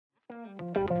Well,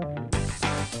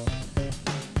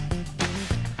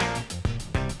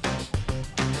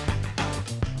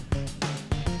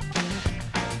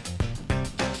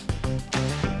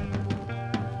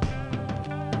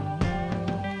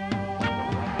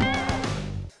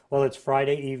 it's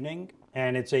Friday evening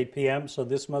and it's 8 p.m., so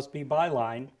this must be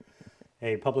Byline,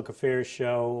 a public affairs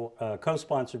show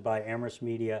co-sponsored by Amherst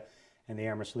Media and the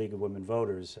Amherst League of Women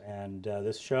Voters. And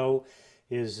this show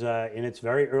is in its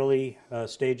very early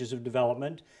stages of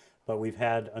development, but we've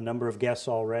had a number of guests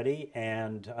already,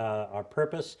 and our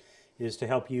purpose is to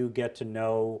help you get to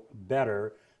know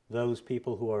better those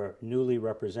people who are newly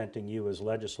representing you as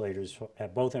legislators,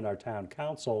 both in our town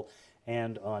council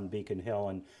and on Beacon Hill.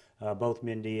 And both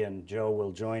Mindy and Joe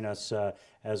will join us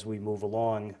as we move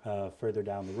along further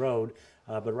down the road.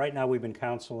 But right now we've been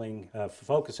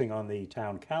focusing on the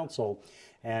town council.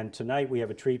 And tonight we have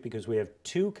a treat because we have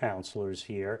two counselors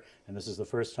here. And this is the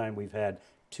first time we've had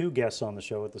two guests on the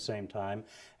show at the same time.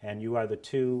 And you are the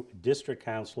two district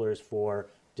counselors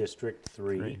for District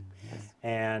 3. Yes.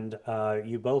 And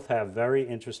you both have very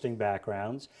interesting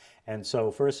backgrounds. And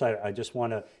so first I just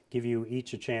want to give you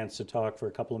each a chance to talk for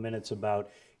a couple of minutes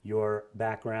about your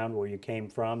background, where you came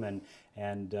from, and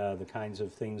the kinds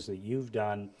of things that you've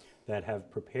done that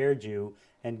have prepared you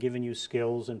and given you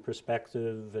skills and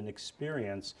perspective and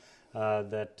experience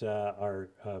that are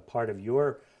part of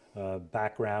your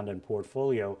background and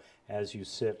portfolio as you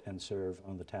sit and serve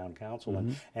on the town council.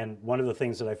 Mm-hmm. And one of the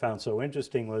things that I found so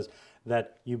interesting was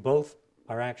that you both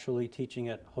are actually teaching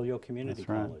at Holyoke Community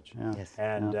College. Yeah. Yes.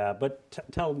 And but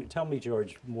tell me,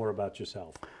 George, more about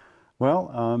yourself.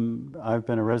 Well, I've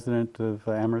been a resident of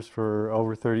Amherst for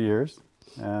over 30 years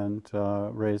and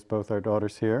raised both our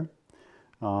daughters here.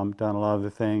 Done a lot of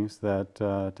the things that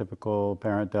a typical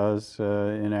parent does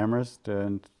in Amherst,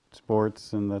 and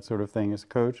sports and that sort of thing as a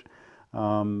coach.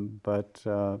 I've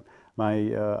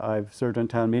served on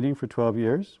town meeting for 12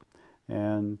 years.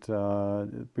 And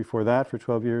before that, for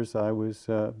 12 years, I was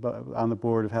on the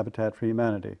board of Habitat for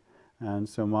Humanity. And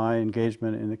so my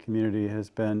engagement in the community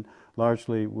has been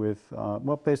largely with,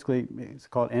 well, basically it's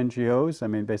called NGOs. I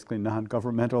mean, basically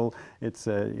non-governmental. It's,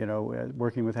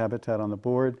 working with Habitat on the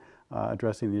board,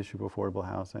 addressing the issue of affordable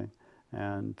housing.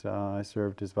 And I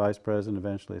served as vice president,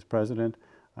 eventually as president.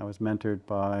 I was mentored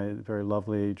by the very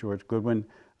lovely George Goodwin.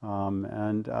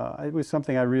 It was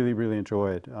something I really, really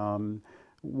enjoyed.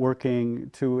 Working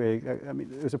to it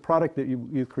was a product that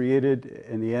you created.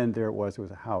 In the end, it was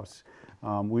a house.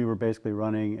 We were basically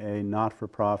running a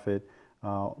not-for-profit,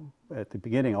 at the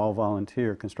beginning,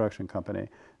 all-volunteer construction company.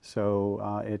 So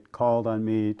it called on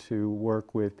me to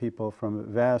work with people from a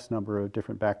vast number of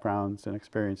different backgrounds and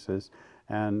experiences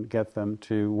and get them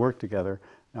to work together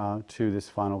to this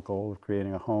final goal of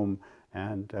creating a home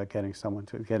and getting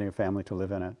a family to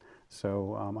live in it.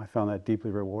 So I found that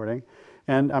deeply rewarding.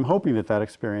 And I'm hoping that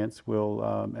experience will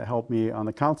help me on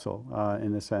the council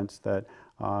in the sense that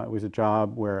it was a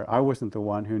job where I wasn't the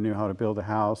one who knew how to build a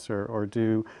house or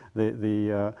do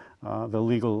the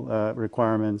legal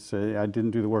requirements. I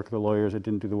didn't do the work of the lawyers. I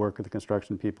didn't do the work of the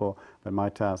construction people. But my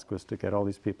task was to get all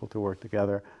these people to work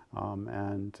together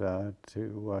and to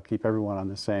keep everyone on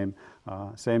the same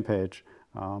page.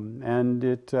 And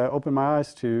it opened my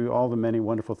eyes to all the many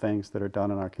wonderful things that are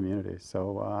done in our community.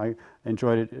 So I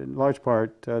enjoyed it in large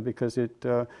part because it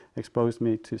exposed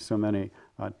me to so many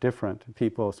different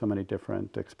people, so many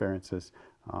different experiences,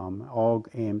 all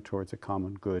aimed towards a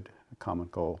common good, a common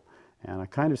goal. And I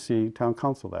kind of see town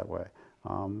council that way.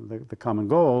 The common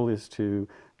goal is to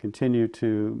continue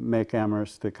to make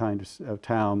Amherst the kind of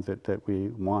town that we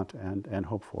want and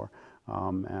hope for.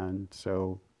 And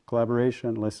so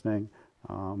collaboration, listening,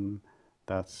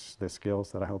 that's the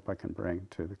skills that I hope I can bring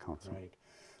to the council. Right.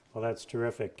 Well, that's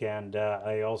terrific. And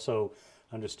I also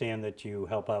understand that you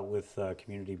help out with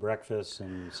community breakfasts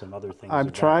and some other things.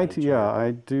 I've tried to, yeah,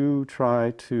 I do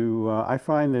try to, I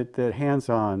find that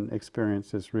hands-on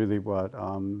experience is really what,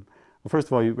 well, first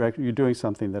of all, you're doing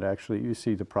something that actually you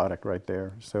see the product right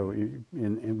there. So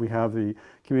and we have the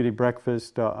community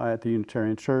breakfast at the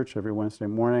Unitarian Church every Wednesday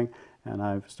morning, and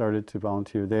I've started to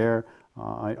volunteer there.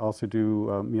 I also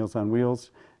do Meals on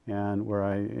Wheels, and where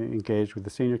I engage with the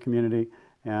senior community,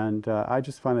 and I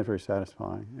just find that very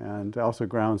satisfying, and it also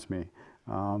grounds me.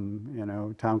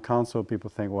 Town council, people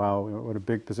think, wow, what a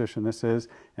big position this is,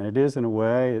 and it is in a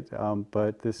way,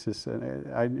 but this is,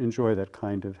 I enjoy that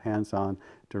kind of hands-on,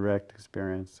 direct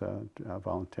experience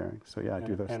volunteering. So yeah, I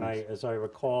do those things. And as I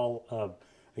recall,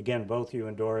 again, both you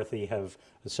and Dorothy have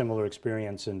a similar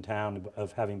experience in town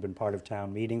of having been part of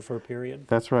town meeting for a period.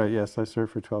 That's right, yes. I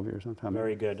served for 12 years on town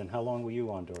Very meeting. good. And how long were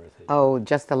you on, Dorothy? Oh,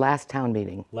 just the last town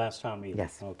meeting. Last town meeting?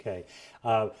 Yes. Okay.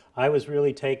 I was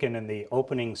really taken in the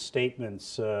opening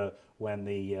statements when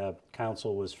the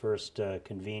council was first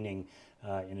convening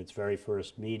in its very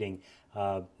first meeting,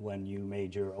 when you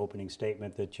made your opening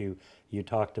statement that you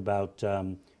talked about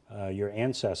your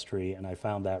ancestry, and I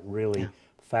found that really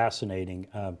fascinating.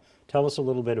 Tell us a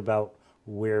little bit about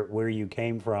where you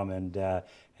came from and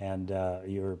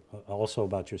also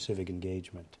about your civic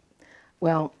engagement.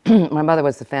 Well, my mother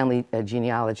was the family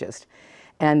genealogist,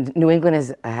 and New England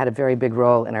has had a very big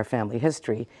role in our family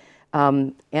history.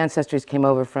 Ancestors came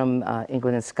over from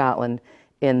England and Scotland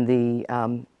in the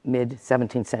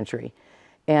mid-17th century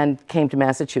and came to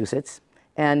Massachusetts.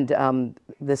 And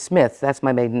the Smith, that's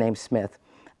my maiden name, Smith.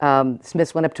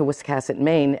 Smiths went up to Wiscasset,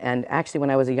 Maine, and actually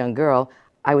when I was a young girl,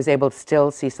 I was able to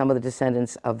still see some of the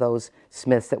descendants of those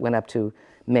Smiths that went up to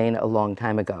Maine a long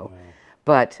time ago. Wow.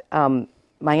 But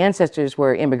my ancestors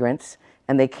were immigrants,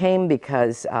 and they came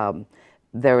because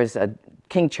there was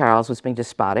King Charles was being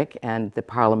despotic, and the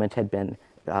Parliament had been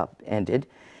ended.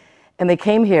 And they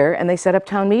came here, and they set up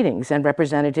town meetings and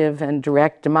representative and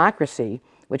direct democracy,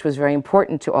 which was very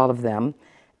important to all of them.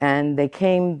 And they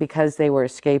came because they were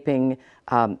escaping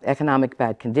economic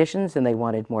bad conditions, and they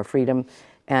wanted more freedom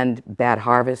and bad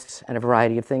harvests and a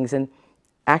variety of things. And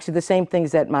actually the same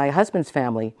things that my husband's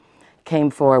family came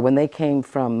for when they came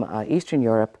from Eastern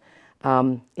Europe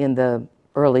in the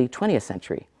early 20th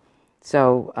century.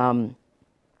 So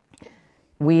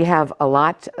we have a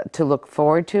lot to look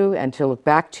forward to and to look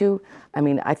back to. I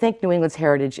mean, I think New England's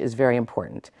heritage is very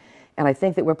important. And I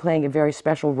think that we're playing a very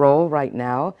special role right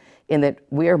now in that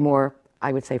we are more,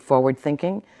 I would say,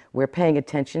 forward-thinking. We're paying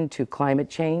attention to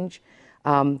climate change.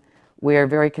 We're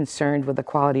very concerned with the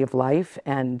quality of life.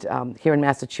 And here in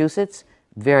Massachusetts,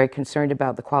 very concerned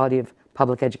about the quality of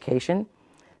public education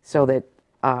so that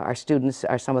our students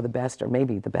are some of the best, or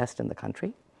maybe the best in the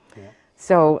country. Yeah.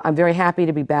 So I'm very happy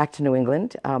to be back to New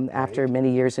England after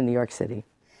many years in New York City.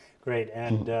 Great.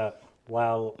 And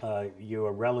while you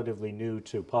are relatively new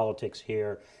to politics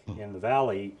here in the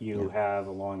Valley, you have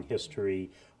a long history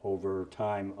over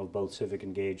time of both civic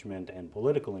engagement and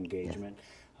political engagement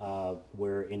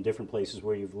where in different places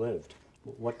where you've lived.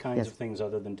 What kinds of things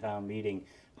other than town meeting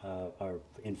are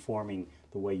informing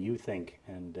the way you think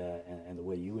and the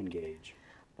way you engage?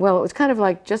 Well, it was kind of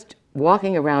like just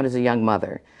walking around as a young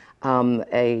mother.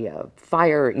 A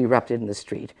fire erupted in the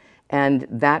street, and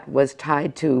that was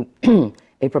tied to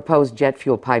a proposed jet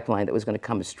fuel pipeline that was going to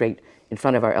come straight in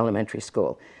front of our elementary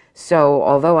school. So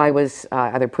although I was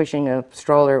either pushing a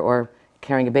stroller or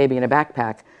carrying a baby in a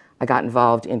backpack, I got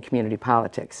involved in community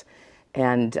politics.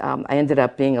 And I ended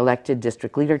up being elected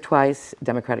district leader twice,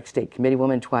 Democratic State Committee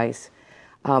woman twice,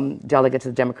 delegate to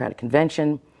the Democratic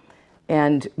Convention.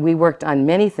 And we worked on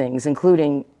many things,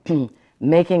 including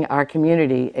making our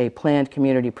community a planned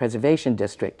community preservation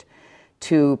district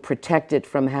to protect it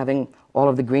from having all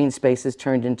of the green spaces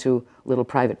turned into little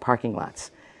private parking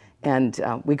lots. And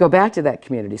we go back to that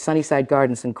community, Sunnyside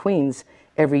Gardens in Queens,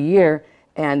 every year,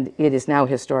 and it is now a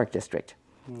historic district.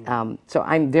 So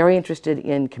I'm very interested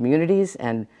in communities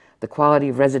and the quality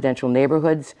of residential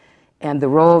neighborhoods and the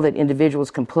role that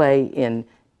individuals can play in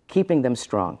keeping them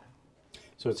strong.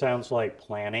 So it sounds like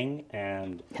planning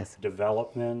and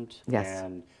development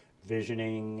and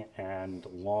visioning and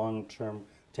long-term,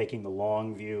 taking the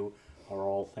long view are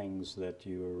all things that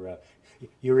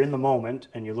you're in the moment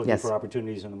and you're looking for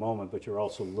opportunities in the moment, but you're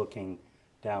also looking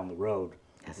down the road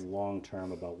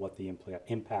long-term about what the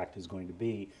impact is going to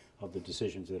be of the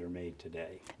decisions that are made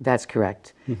today. That's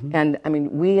correct. And I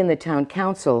mean, we in the town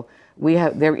council,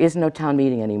 there is no town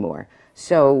meeting anymore.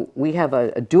 So we have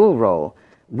a dual role.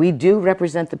 We do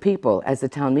represent the people, as the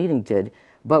town meeting did,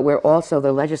 but we're also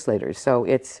the legislators. So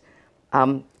it's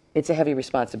a heavy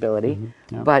responsibility,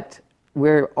 but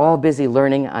we're all busy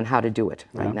learning on how to do it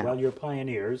right now. Well, you're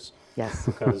pioneers. Yes.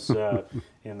 Because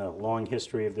in the long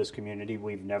history of this community,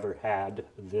 we've never had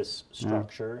this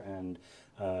structure and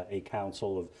a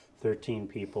council of 13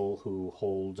 people who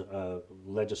hold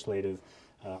legislative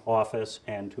office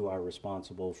and who are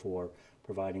responsible for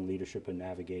providing leadership and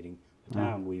navigating the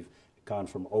town. We've gone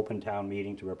from open town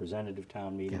meeting to representative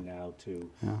town meeting now to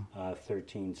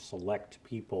 13 select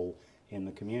people in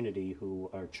the community who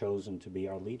are chosen to be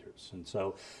our leaders.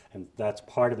 And that's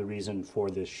part of the reason for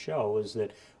this show, is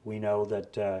that we know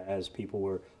that as people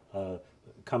were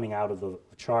coming out of the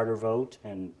charter vote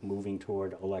and moving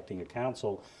toward electing a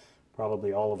council,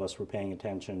 probably all of us were paying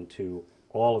attention to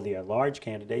all of the at-large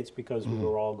candidates because we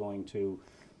were all going to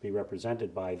be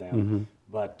represented by them.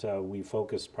 But we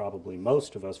focused, probably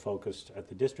most of us focused at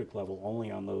the district level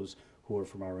only on those who are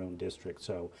from our own district.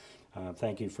 So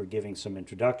thank you for giving some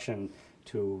introduction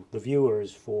to the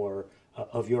viewers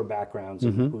of your backgrounds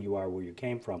and who you are, where you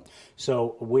came from.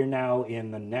 So we're now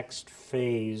in the next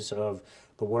phase of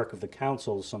the work of the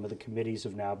council. Some of the committees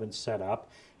have now been set up,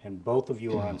 and both of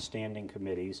you are on standing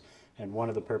committees. And one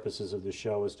of the purposes of the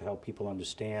show is to help people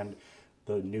understand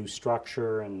the new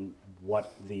structure and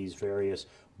what these various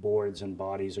boards and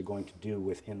bodies are going to do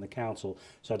within the council.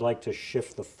 So I'd like to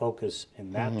shift the focus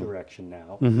in that direction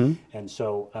now. And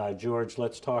so, George,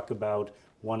 let's talk about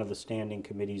one of the standing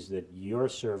committees that you're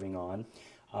serving on.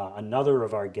 Another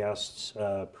of our guests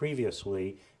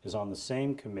previously is on the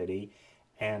same committee,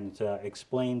 and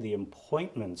explain the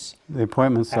appointments. The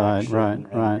appointment side, right,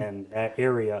 and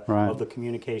area of the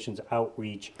communications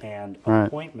outreach and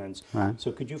appointments.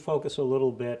 So could you focus a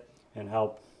little bit and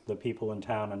help the people in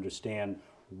town understand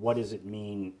what does it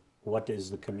mean, what is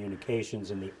the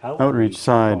communications and the outreach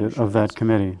side of that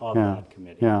committee?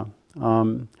 Yeah.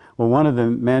 Well, one of the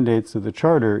mandates of the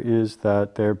charter is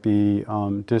that there be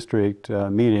district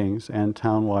meetings and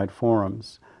townwide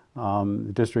forums.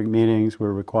 The district meetings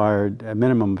were required a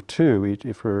minimum of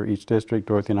 2 for each district.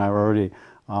 Dorothy and I were already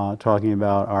talking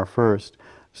about our first.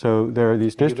 So there are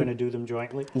these districts. You're going to do them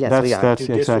jointly? Yes, we are. That's do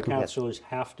district exactly. councilors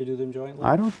have to do them jointly?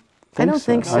 I don't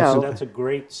think so. So that's a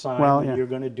great sign that you're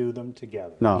going to do them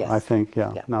together. No, Yes. I think,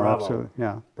 no, Bravo.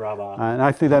 absolutely, Bravo. And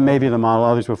I think that may be the model,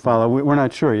 others will follow. We're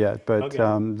not sure yet, but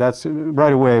Okay. that's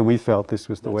right away we felt this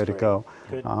was the That's way to great. go.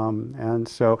 Good. And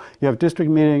so you have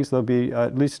district meetings, there'll be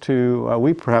at least 2,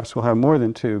 we perhaps will have more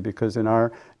than 2 because in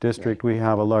our district we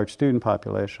have a large student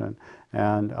population.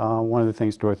 And one of the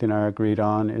things Dorothy and I agreed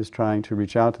on is trying to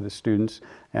reach out to the students.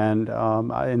 And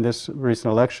in this recent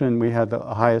election, we had the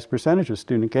highest percentage of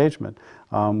student engagement.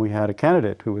 We had a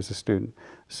candidate who was a student.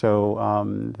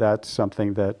 So that's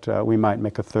something that we might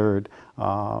make a third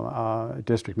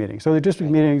district meeting. So the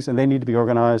district meetings, and they need to be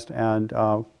organized and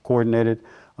coordinated.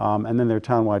 And then there are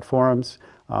townwide forums.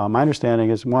 My understanding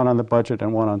is one on the budget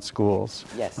and one on schools.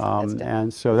 Yes, that's done.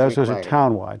 And so those are required.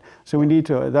 townwide. So we need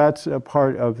to, that's a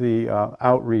part of the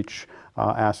outreach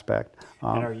aspect.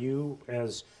 And are you,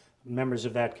 as members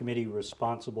of that committee,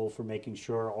 responsible for making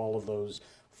sure all of those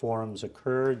forums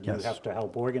occur? Do you Yes. have to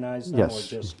help organize them, Yes,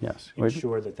 or just yes.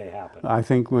 ensure that they happen? I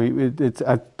think it's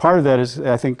part of that is,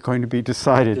 I think, going to be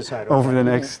decided over okay. the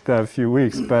next few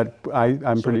weeks, but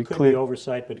I'm So pretty it could clear. be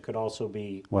oversight, but it could also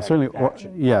be Well, certainly,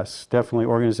 action. yes, definitely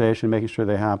organization, making sure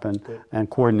they happen, Good. and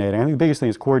coordinating. I think the biggest thing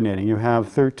is coordinating. You have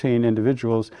 13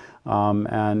 individuals,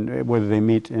 and whether they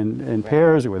meet in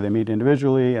pairs or whether they meet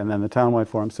individually, and then the townwide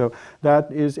forum. So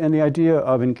that is, and the idea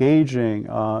of engaging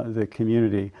the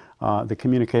community, the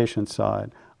communication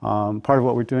side. Part of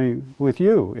what we're doing with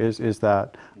you is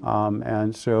that,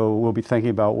 and so we'll be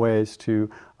thinking about ways to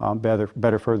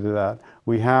better further that.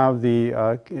 We have the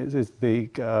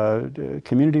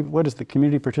community. What is the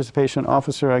community participation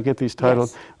officer? I get these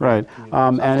titles right.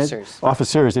 Officers.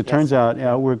 Officers. It turns out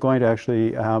we're going to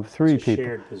actually have 3 It's a people.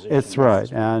 shared position, It's right,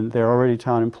 that's and they're already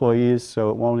town employees, so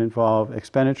it won't involve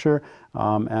expenditure,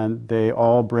 and they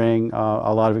all bring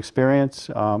a lot of experience.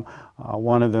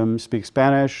 One of them speaks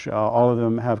Spanish. All of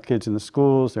them have kids in the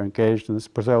schools. They're engaged in this.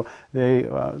 So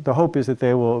the hope is that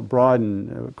they will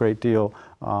broaden a great deal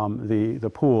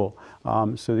the pool.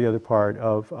 So the other part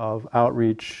of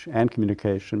outreach and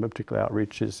communication, but particularly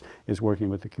outreach, is working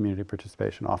with the community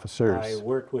participation officers. I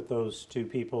worked with those 2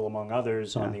 people, among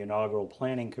others, on the inaugural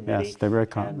planning committee. Yes, they're very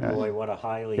and boy, what a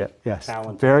highly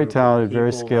talented very group of talented,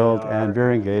 very people they skilled, are. and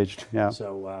very engaged. Yeah,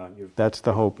 So that's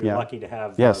the hope. you're Yeah, lucky to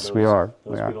have yes, those, we are.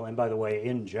 those people. And by the way,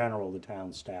 in general, the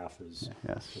town staff is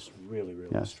just really, really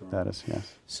Yes, strong. that is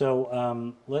yes.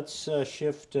 So let's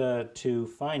shift to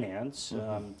finance,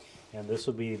 and this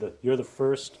will be you're the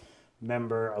first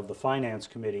member of the finance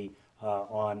committee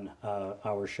on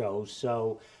our show.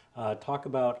 So talk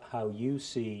about how you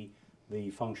see the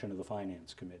function of the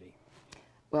finance committee.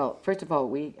 Well, first of all,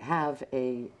 we have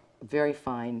a very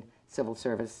fine civil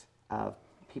service,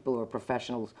 people who are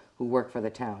professionals who work for the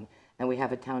town. And we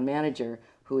have a town manager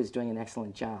who is doing an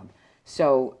excellent job.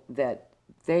 So that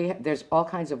there's all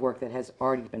kinds of work that has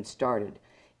already been started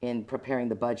in preparing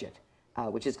the budget,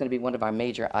 which is going to be one of our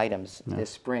major items this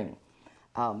spring.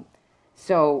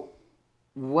 So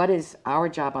what is our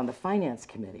job on the finance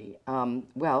committee?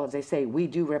 Well, as I say, we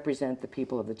do represent the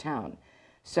people of the town.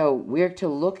 So we're to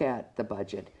look at the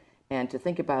budget and to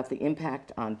think about the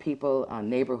impact on people, on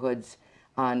neighborhoods,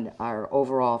 on our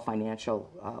overall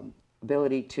financial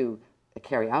ability to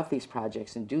carry out these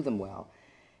projects and do them well.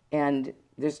 And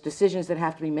there's decisions that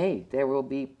have to be made. There will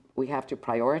be we have to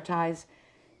prioritize,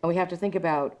 and we have to think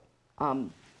about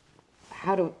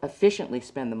how to efficiently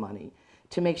spend the money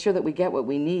to make sure that we get what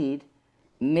we need.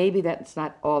 Maybe that's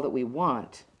not all that we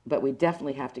want, but we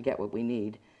definitely have to get what we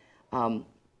need.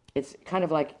 It's kind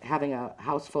of like having a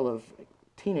house full of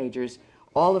teenagers,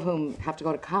 all of whom have to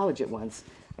go to college at once.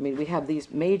 I mean, we have these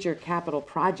major capital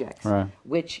projects, Right.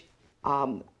 which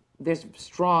there's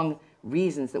strong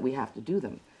reasons that we have to do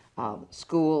them.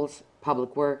 Schools,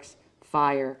 public works,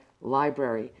 fire,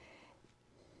 library,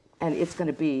 and it's going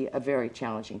to be a very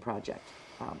challenging project.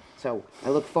 So I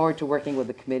look forward to working with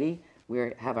the committee.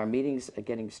 We have our meetings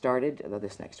getting started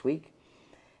this next week,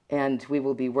 and we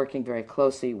will be working very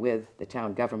closely with the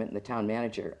town government and the town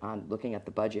manager on looking at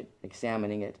the budget,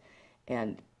 examining it,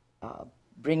 and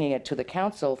bringing it to the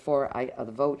council for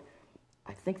the vote.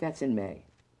 I think that's in May.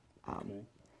 Okay.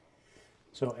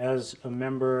 So as a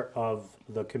member of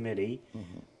the committee,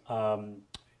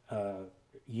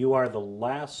 you are the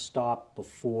last stop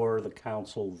before the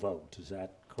council vote, is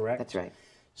that correct? That's right.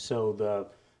 So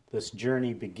this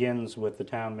journey begins with the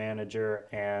town manager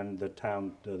and the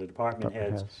department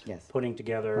heads Yes. putting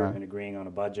together Right. and agreeing on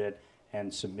a budget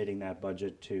and submitting that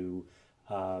budget to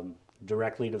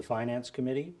directly to the finance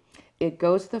committee? It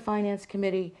goes to the finance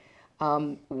committee.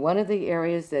 One of the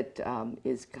areas that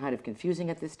is kind of confusing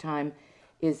at this time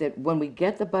is that when we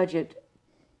get the budget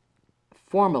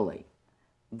formally,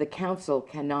 the council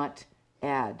cannot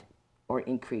add or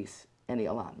increase any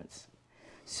allotments.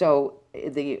 So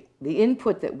the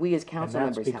input that we as council And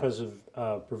that's members have, because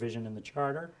of provision in the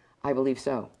charter? I believe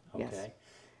so, yes. Okay.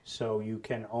 So you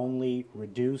can only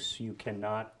reduce, you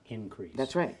cannot increase.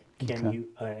 That's right. Can you,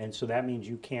 and so that means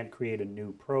you can't create a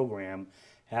new program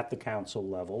at the council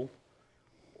level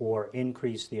or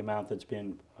increase the amount that's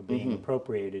been being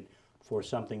appropriated for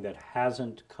something that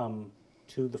hasn't come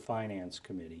to the finance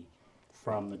committee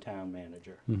from the town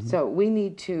manager. So we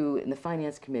need to, in the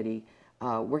finance committee,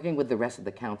 working with the rest of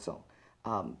the council,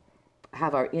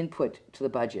 have our input to the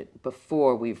budget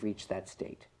before we've reached that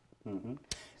state.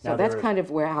 So Now, that's there are- kind of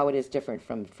how it is different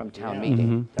from town Yeah.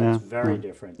 meeting. That's Yeah. very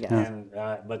different. Yes. And,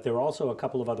 but there are also a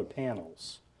couple of other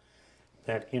panels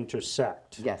that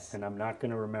intersect. Yes. And I'm not going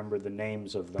to remember the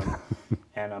names of them,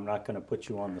 and I'm not going to put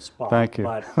you on the spot. Thank you.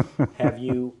 But have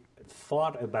you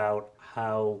thought about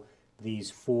how these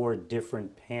four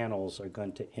different panels are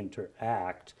going to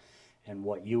interact and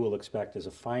what you will expect as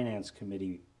a finance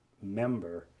committee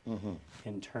member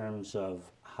in terms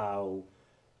of how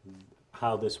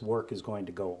this work is going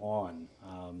to go on?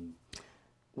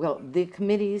 Well, the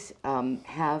committees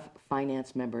have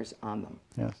finance members on them,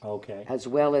 Yes. Okay. as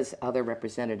well as other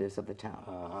representatives of the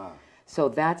town. So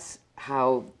that's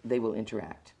how they will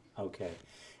interact. Okay.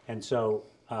 And so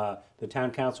the town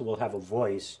council will have a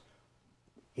voice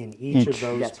in each of Each.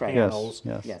 those That's right. panels.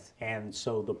 Yes. Yes. And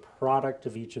so the product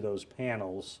of each of those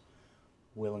panels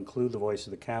will include the voice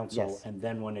of the council. Yes. And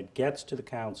then when it gets to the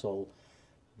council,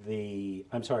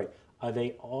 I'm sorry, are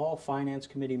they all finance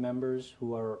committee members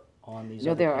who are on these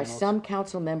No, other there are panels? some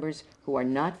council members who are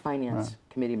not finance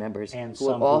committee members And who some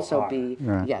will who also are. be,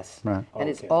 Right. yes. Right. And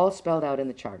it's Okay. all spelled out in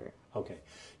the charter. Okay.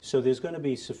 So there's going to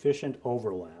be sufficient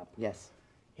overlap Yes.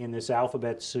 in this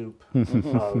alphabet soup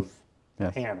of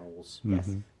Yes. panels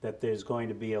Yes. that there's going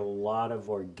to be a lot of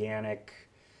organic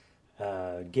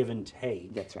give and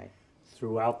take That's right.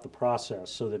 throughout the process,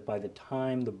 so that by the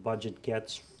time the budget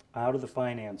gets out of the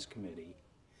finance committee,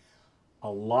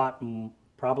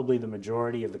 probably the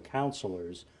majority of the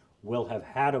councilors will have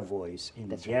had a voice in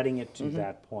getting it to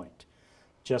that point,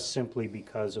 just simply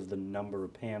because of the number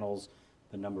of panels,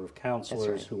 the number of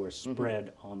councilors right. who are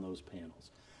spread on those panels.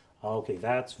 Okay,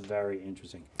 that's very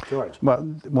interesting. George? Well,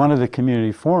 one of the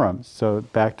community forums, so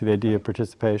back to the idea of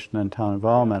participation and town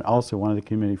involvement, also one of the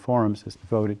community forums is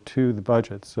devoted to the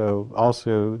budget. So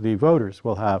also the voters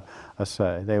will have a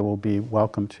say. They will be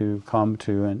welcome to come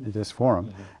to this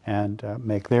forum and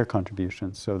make their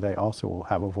contributions. So they also will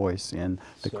have a voice in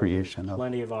the So creation there's of.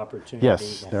 plenty of opportunity.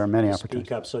 Yes, there are many to opportunities.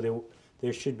 Speak up, so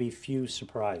there should be few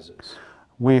surprises.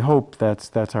 We hope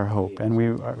that's our hope, and we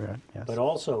are, yes. But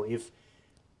also, if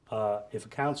a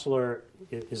counselor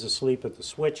is asleep at the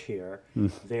switch here,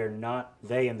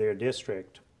 they in their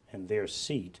district and their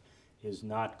seat is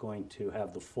not going to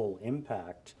have the full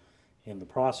impact in the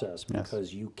process Yes.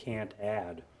 because you can't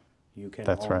add, you can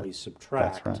That's right. only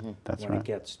subtract That's right. That's when right. it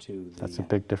gets to the That's a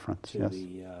big difference, yes.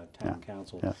 town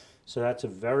council. Yes. So that's a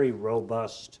very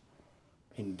robust,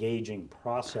 engaging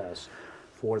process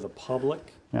for the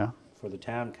public, Yeah, for the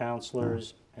town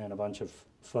councilors, and a bunch of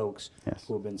folks Yes.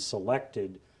 who have been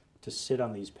selected to sit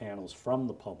on these panels from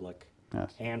the public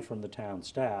Yes. and from the town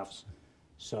staffs.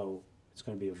 So it's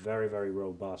going to be a very, very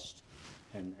robust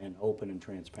and open and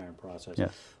transparent process.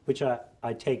 Yes. Which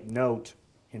I take note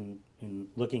in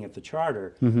looking at the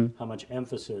charter, how much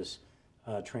emphasis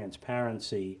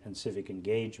transparency and civic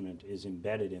engagement is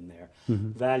embedded in there.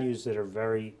 Values that are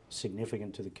very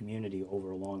significant to the community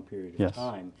over a long period of Yes.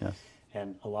 time. Yes.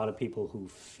 And a lot of people who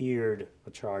feared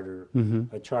a charter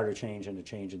change and a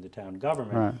change in the town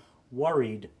government Right.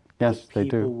 worried Yes, that they do.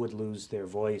 people would lose their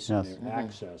voice Yes. and their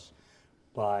access.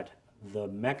 But the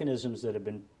mechanisms that have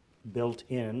been built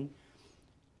in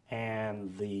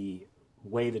and the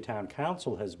way the town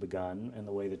council has begun and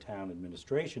the way the town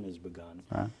administration has begun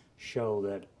Right. show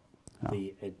that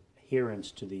the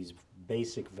adherence to these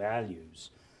basic values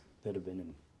that have been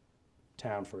in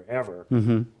town forever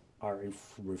are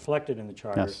reflected in the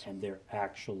charter, Yes. and they're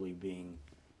actually being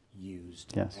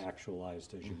used Yes. and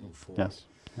actualized as you move forward. Yes.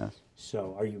 Yes.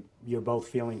 So you're both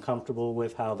feeling comfortable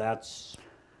with how that's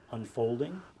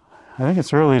unfolding? I think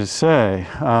it's early to say.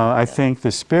 I think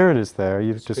the spirit is there.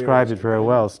 You've described it very there.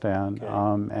 well, Stan.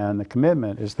 Okay. And the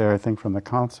commitment is there, I think, from the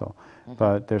council.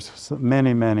 But there's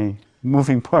many, many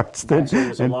moving parts. So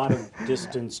there's a lot of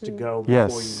distance to go before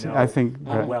Yes, you know I think,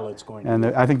 how well it's going to and be.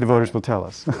 I think the voters will tell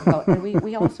us. Well, and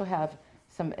we also have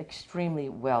some extremely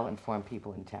well-informed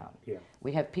people in town. Yeah.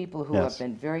 We have people who Yes. have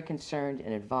been very concerned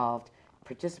and involved,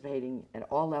 participating at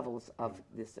all levels of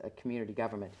this community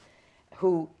government,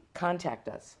 who contact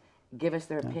us, give us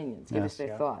their opinions, give us Yes. their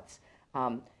Yeah. thoughts.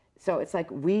 So it's like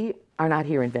we are not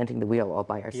here inventing the wheel all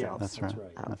by ourselves. That's right.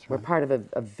 That's We're right. part of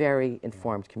a very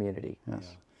informed community.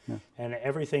 Yes. Yes. And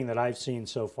everything that I've seen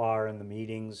so far in the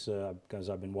meetings, because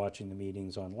I've been watching the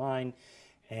meetings online,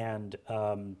 and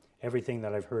everything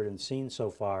that I've heard and seen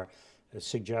so far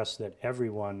suggests that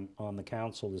everyone on the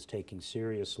council is taking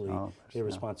seriously their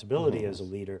responsibility as a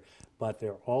leader, but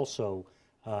they're also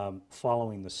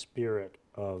following the spirit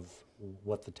of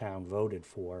what the town voted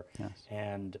for. Yes.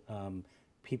 And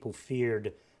people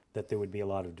feared that there would be a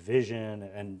lot of division,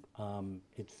 and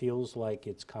it feels like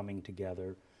it's coming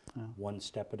together one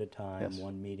step at a time, Yes.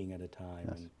 one meeting at a time,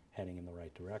 and heading in the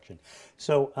right direction.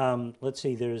 So let's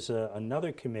see, there's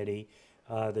another committee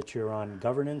that you're on,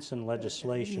 governance and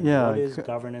legislation. Yeah, What is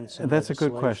governance and That's a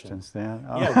legislation? good question, Stan.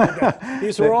 Yeah, good.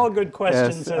 These were all good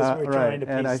questions Yes, as we're right. trying to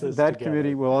And piece this that together.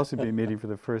 committee will also be meeting for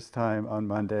the first time on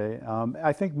Monday.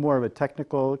 I think more of a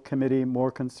technical committee,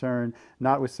 more concerned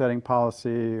not with setting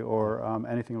policy or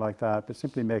anything like that, but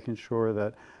simply making sure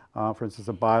that, for instance,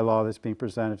 a bylaw that's being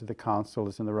presented to the council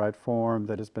is in the right form,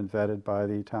 that has been vetted by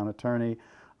the town attorney,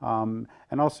 and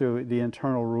also the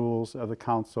internal rules of the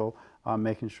council,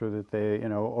 making sure that they,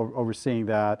 overseeing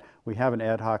that. We have an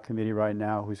ad hoc committee right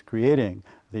now who's creating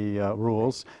the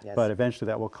rules, Yes. but eventually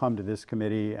that will come to this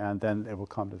committee and then it will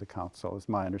come to the council, is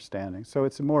my understanding. So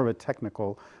it's more of a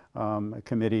technical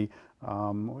committee,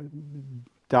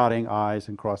 dotting I's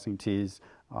and crossing T's,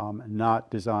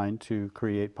 not designed to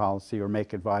create policy or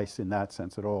make advice in that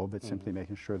sense at all, but simply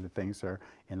making sure that things are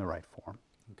in the right form.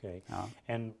 Okay.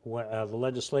 And the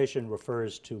legislation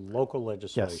refers to local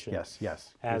legislation. Yes.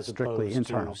 As It's strictly opposed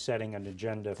internal. to setting an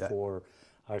agenda for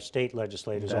our state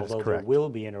legislators, That is although correct. there will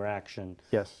be interaction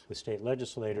Yes. with state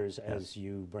legislators as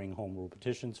you bring home rule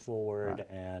petitions forward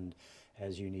and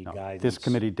as you need guidance. This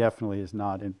committee definitely is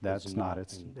not, that's not not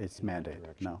its in that mandate,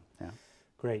 direction. no, yeah.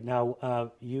 Great.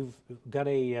 Now, you've got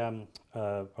a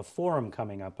forum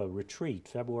coming up, a retreat,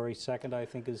 February 2nd, I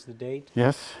think is the date.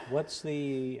 Yes, What's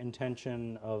the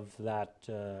intention of that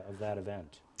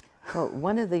event? Well,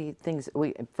 one of the things,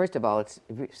 first of all,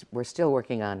 we're still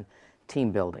working on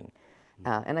team building.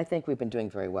 And I think we've been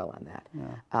doing very well on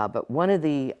that. But one of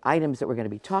the items that we're going to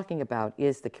be talking about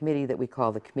is the committee that we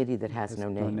call the committee that has no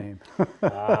no name. name.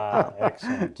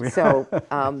 Excellent. So,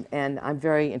 and I'm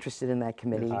very interested in that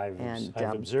committee. I've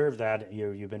observed that.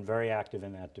 You've been very active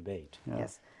in that debate.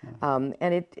 Yes. And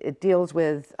it deals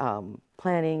with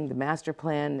planning, the master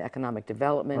plan, economic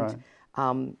development,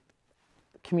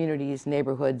 communities,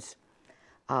 neighborhoods,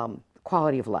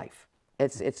 quality of life.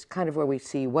 It's kind of where we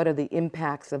see what are the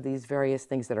impacts of these various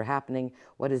things that are happening,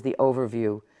 what is the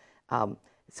overview.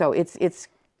 So it's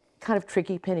kind of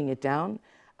tricky pinning it down.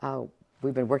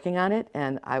 We've been working on it,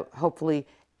 and hopefully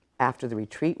after the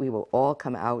retreat we will all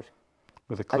come out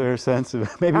With a clear sense of,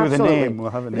 maybe absolutely. with a name,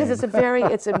 we'll have a name. Because it's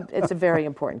a very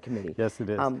important committee. Yes, it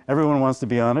is. Everyone wants to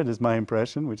be on it, is my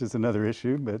impression, which is another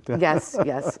issue, but. Yes.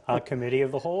 A committee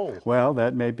of the whole. Well,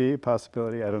 that may be a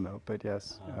possibility, I don't know, but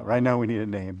yes. Right now we need a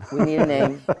name. We need a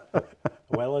name.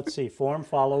 Well, let's see. Form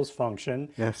follows function,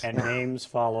 Yes. and names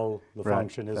follow the Right,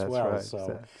 function as that's well. right,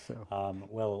 So,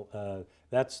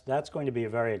 that's going to be a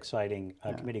very exciting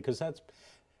committee, because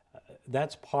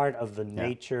that's part of the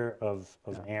nature of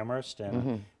Amherst,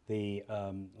 and the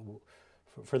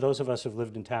for those of us who've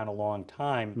lived in town a long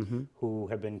time, who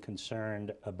have been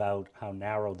concerned about how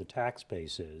narrow the tax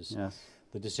base is, Yes.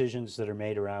 the decisions that are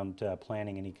made around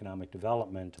planning and economic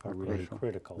development are really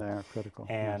critical. They are critical.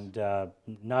 And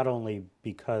not only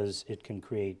because it can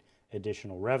create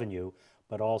additional revenue,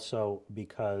 but also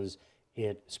because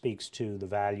it speaks to the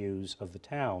values of the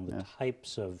town, the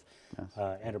types of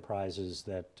enterprises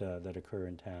that occur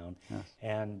in town.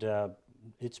 And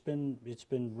it's been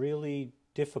really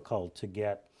difficult to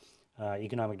get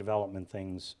economic development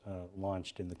things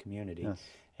launched in the community.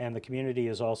 And the community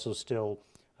is also still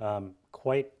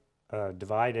quite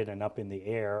divided and up in the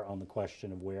air on the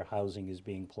question of where housing is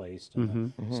being placed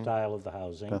and the style of the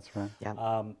housing. That's right.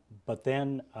 Yeah. But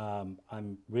then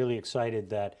I'm really excited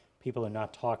that people are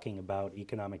not talking about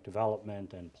economic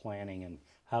development and planning and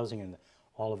housing and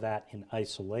all of that in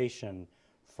isolation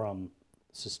from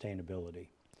sustainability.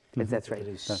 That's right. It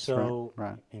is That's so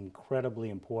right. incredibly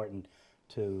important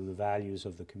to the values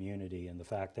of the community, and the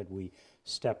fact that we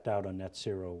stepped out on net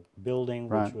zero building,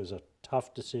 which Right. was a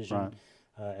tough decision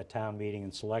Right. at town meeting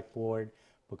and select board,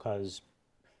 because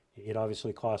it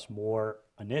obviously costs more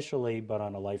initially, but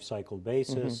on a life cycle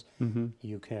basis,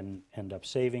 you can end up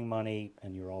saving money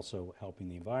and you're also helping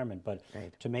the environment. But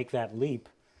Right. to make that leap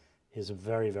is a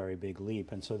very, very big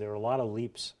leap. And so there are a lot of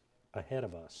leaps ahead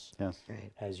of us Yes.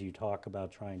 Right. as you talk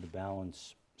about trying to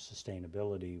balance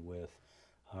sustainability with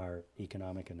our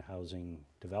economic and housing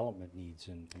development needs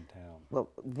in town. Well,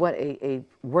 what a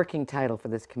working title for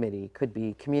this committee could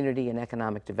be Community and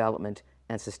Economic Development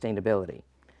and Sustainability.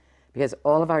 Because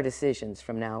all of our decisions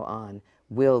from now on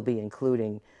will be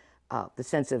including the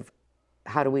sense of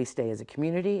how do we stay as a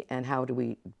community and how do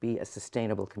we be a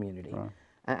sustainable community.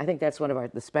 I think that's one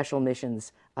of the special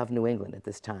missions of New England at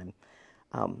this time.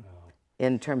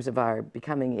 In terms of our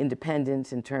becoming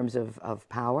independent, in terms of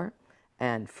power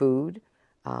and food,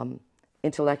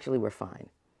 intellectually we're fine.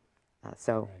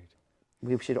 So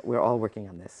we're all working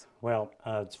on this. Well,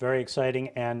 it's very exciting,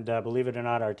 and believe it or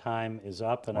not, our time is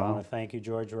up, and I Wow. want to thank you,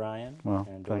 George Ryan, Well,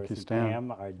 and thank you, Dorothy Stan.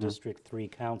 Pam, our District 3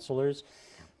 counselors,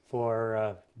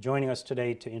 for joining us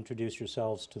today to introduce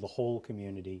yourselves to the whole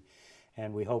community.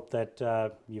 And we hope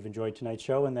that you've enjoyed tonight's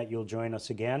show and that you'll join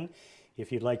us again.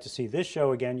 If you'd like to see this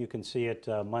show again, you can see it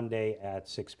Monday at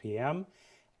 6 p.m.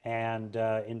 And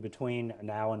in between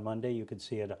now and Monday, you can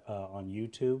see it on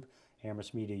YouTube,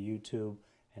 Amherst Media YouTube,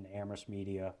 and Amherst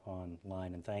Media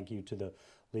online. And thank you to the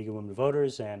League of Women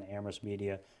Voters and Amherst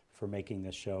Media for making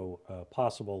this show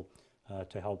possible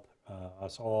to help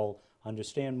us all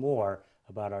understand more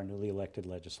about our newly elected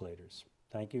legislators.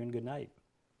 Thank you and good night.